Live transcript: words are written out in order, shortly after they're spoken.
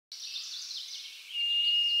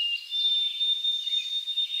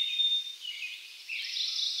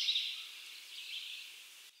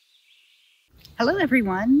Hello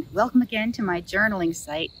everyone, welcome again to my journaling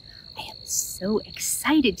site. I am so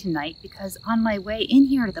excited tonight because on my way in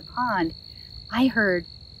here to the pond, I heard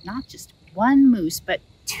not just one moose, but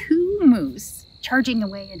two moose charging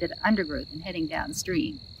away into the undergrowth and heading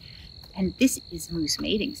downstream. And this is moose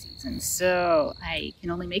mating season, so I can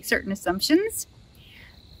only make certain assumptions.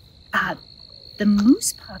 The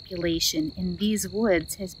moose population in these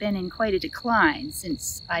woods has been in quite a decline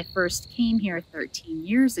since I first came here 13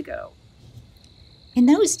 years ago. In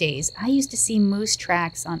those days, I used to see moose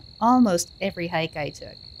tracks on almost every hike I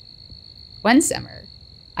took. One summer,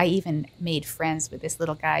 I even made friends with this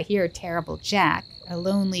little guy here, Terrible Jack, a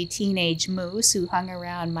lonely teenage moose who hung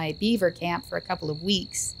around my beaver camp for a couple of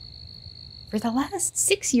weeks. For the last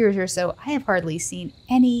 6 years or so, I have hardly seen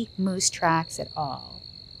any moose tracks at all.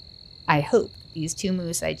 I hope these two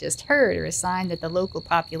moose I just heard are a sign that the local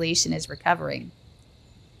population is recovering.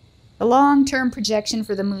 The long-term projection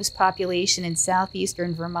for the moose population in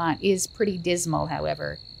southeastern Vermont is pretty dismal,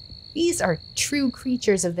 however. These are true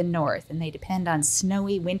creatures of the north, and they depend on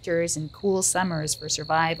snowy winters and cool summers for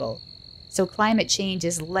survival, so climate change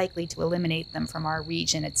is likely to eliminate them from our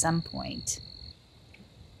region at some point.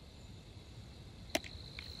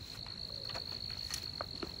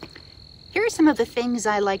 Here are some of the things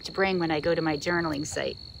I like to bring when I go to my journaling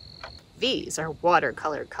site. These are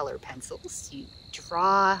watercolor color pencils. You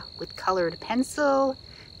draw with colored pencil,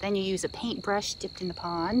 then you use a paintbrush dipped in the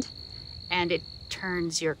pond, and it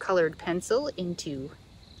turns your colored pencil into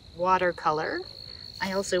watercolor.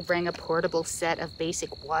 I also bring a portable set of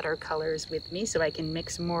basic watercolors with me so I can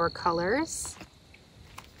mix more colors.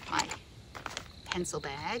 My pencil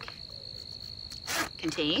bag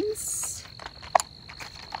contains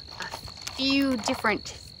a few different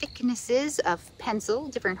thicknesses of pencil,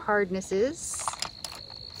 different hardnesses,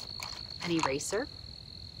 an eraser,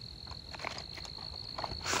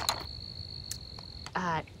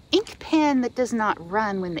 ink pen that does not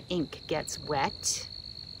run when the ink gets wet,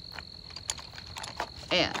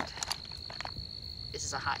 and this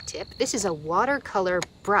is a hot tip, this is a watercolor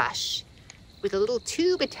brush with a little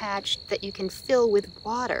tube attached that you can fill with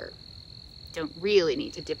water. Don't really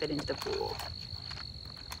need to dip it into the pool.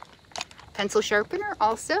 Pencil sharpener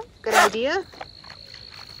also, good idea.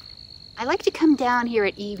 I like to come down here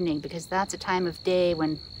at evening because that's a time of day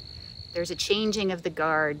when there's a changing of the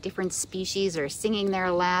guard. Different species are singing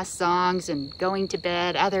their last songs and going to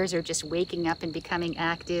bed. Others are just waking up and becoming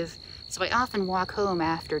active. So I often walk home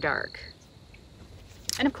after dark.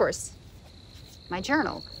 And of course, my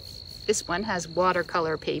journal. This one has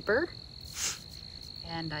watercolor paper,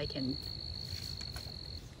 and I can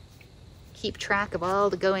keep track of all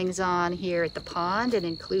the goings on here at the pond and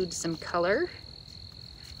include some color.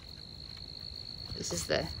 This is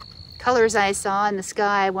the colors I saw in the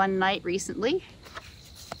sky one night recently.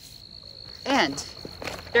 And,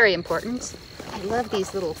 very important, I love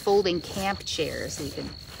these little folding camp chairs so you can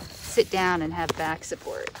sit down and have back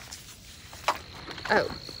support. Oh,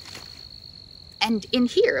 and in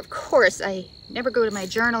here, of course, I never go to my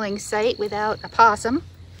journaling site without a possum.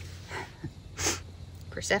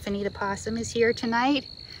 Persephone the possum is here tonight.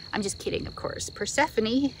 I'm just kidding, of course.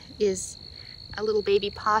 Persephone is a little baby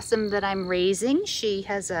possum that I'm raising. She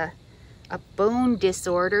has a bone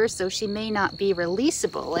disorder, so she may not be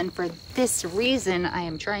releasable. And for this reason, I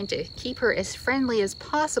am trying to keep her as friendly as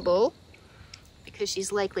possible because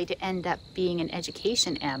she's likely to end up being an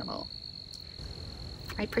education animal.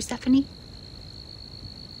 Right, Persephone?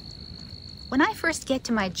 When I first get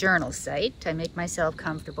to my journal site, I make myself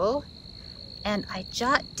comfortable and I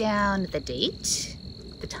jot down the date,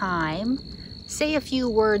 the time, say a few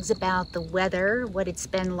words about the weather, what it's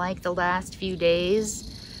been like the last few days.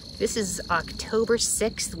 This is October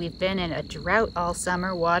 6th. We've been in a drought all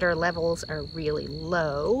summer. Water levels are really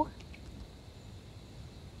low.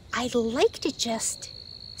 I'd like to just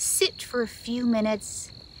sit for a few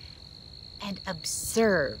minutes and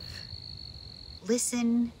observe,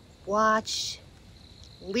 listen, watch,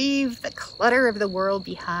 leave the clutter of the world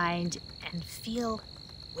behind and feel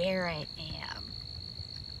where I am.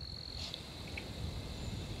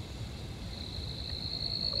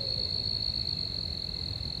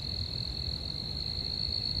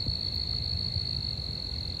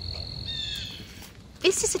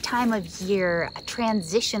 This is a time of year, a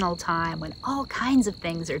transitional time when all kinds of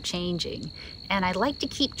things are changing, and I like to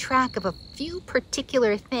keep track of a few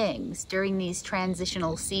particular things during these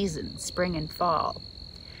transitional seasons, spring and fall.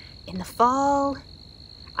 In the fall,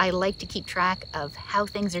 I like to keep track of how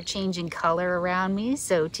things are changing color around me.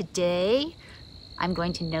 So today, I'm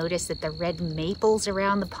going to notice that the red maples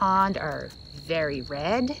around the pond are very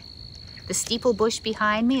red. The steeple bush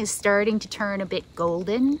behind me is starting to turn a bit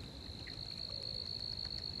golden.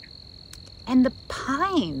 And the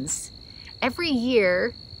pines. Every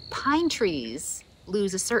year, pine trees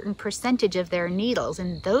lose a certain percentage of their needles,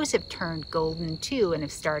 and those have turned golden too and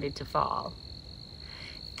have started to fall.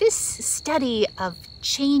 This study of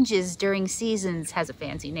changes during seasons has a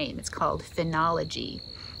fancy name. It's called phenology.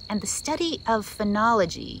 And the study of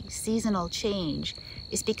phenology, seasonal change,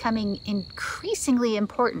 is becoming increasingly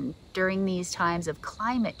important during these times of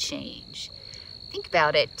climate change. Think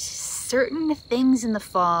about it. Certain things in the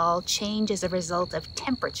fall change as a result of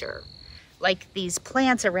temperature, like these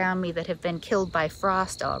plants around me that have been killed by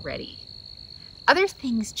frost already. Other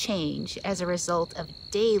things change as a result of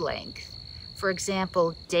day length. For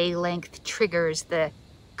example, day length triggers the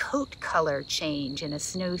coat color change in a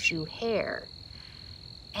snowshoe hare.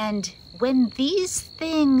 And when these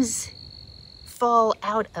things fall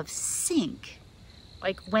out of sync,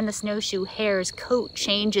 like when the snowshoe hare's coat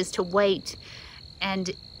changes to white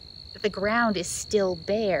and the ground is still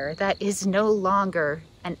bare, that is no longer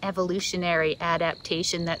an evolutionary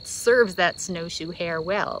adaptation that serves that snowshoe hare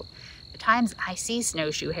well. The times I see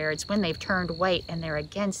snowshoe hare, it's when they've turned white and they're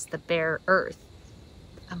against the bare earth.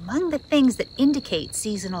 Among the things that indicate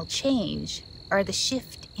seasonal change are the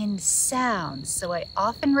shift in sounds. So I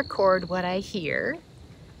often record what I hear.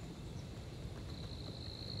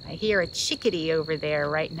 I hear a chickadee over there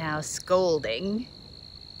right now scolding.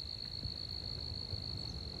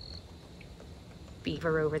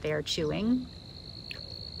 Beaver over there chewing.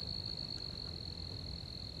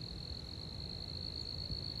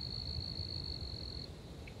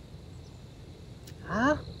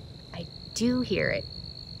 Ah, I do hear it.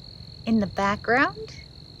 In the background,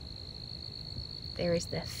 there is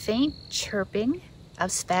the faint chirping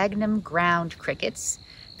of sphagnum ground crickets.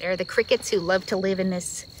 They're the crickets who love to live in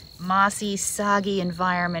this mossy, soggy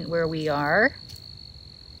environment where we are.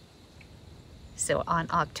 So on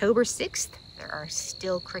October 6th, there are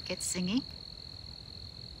still crickets singing.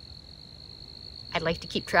 I'd like to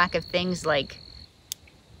keep track of things like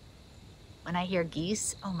when I hear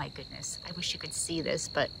geese. Oh my goodness, I wish you could see this,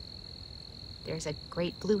 but there's a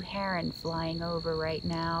great blue heron flying over right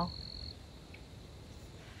now.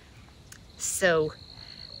 So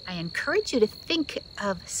I encourage you to think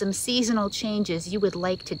of some seasonal changes you would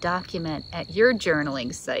like to document at your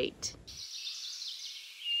journaling site.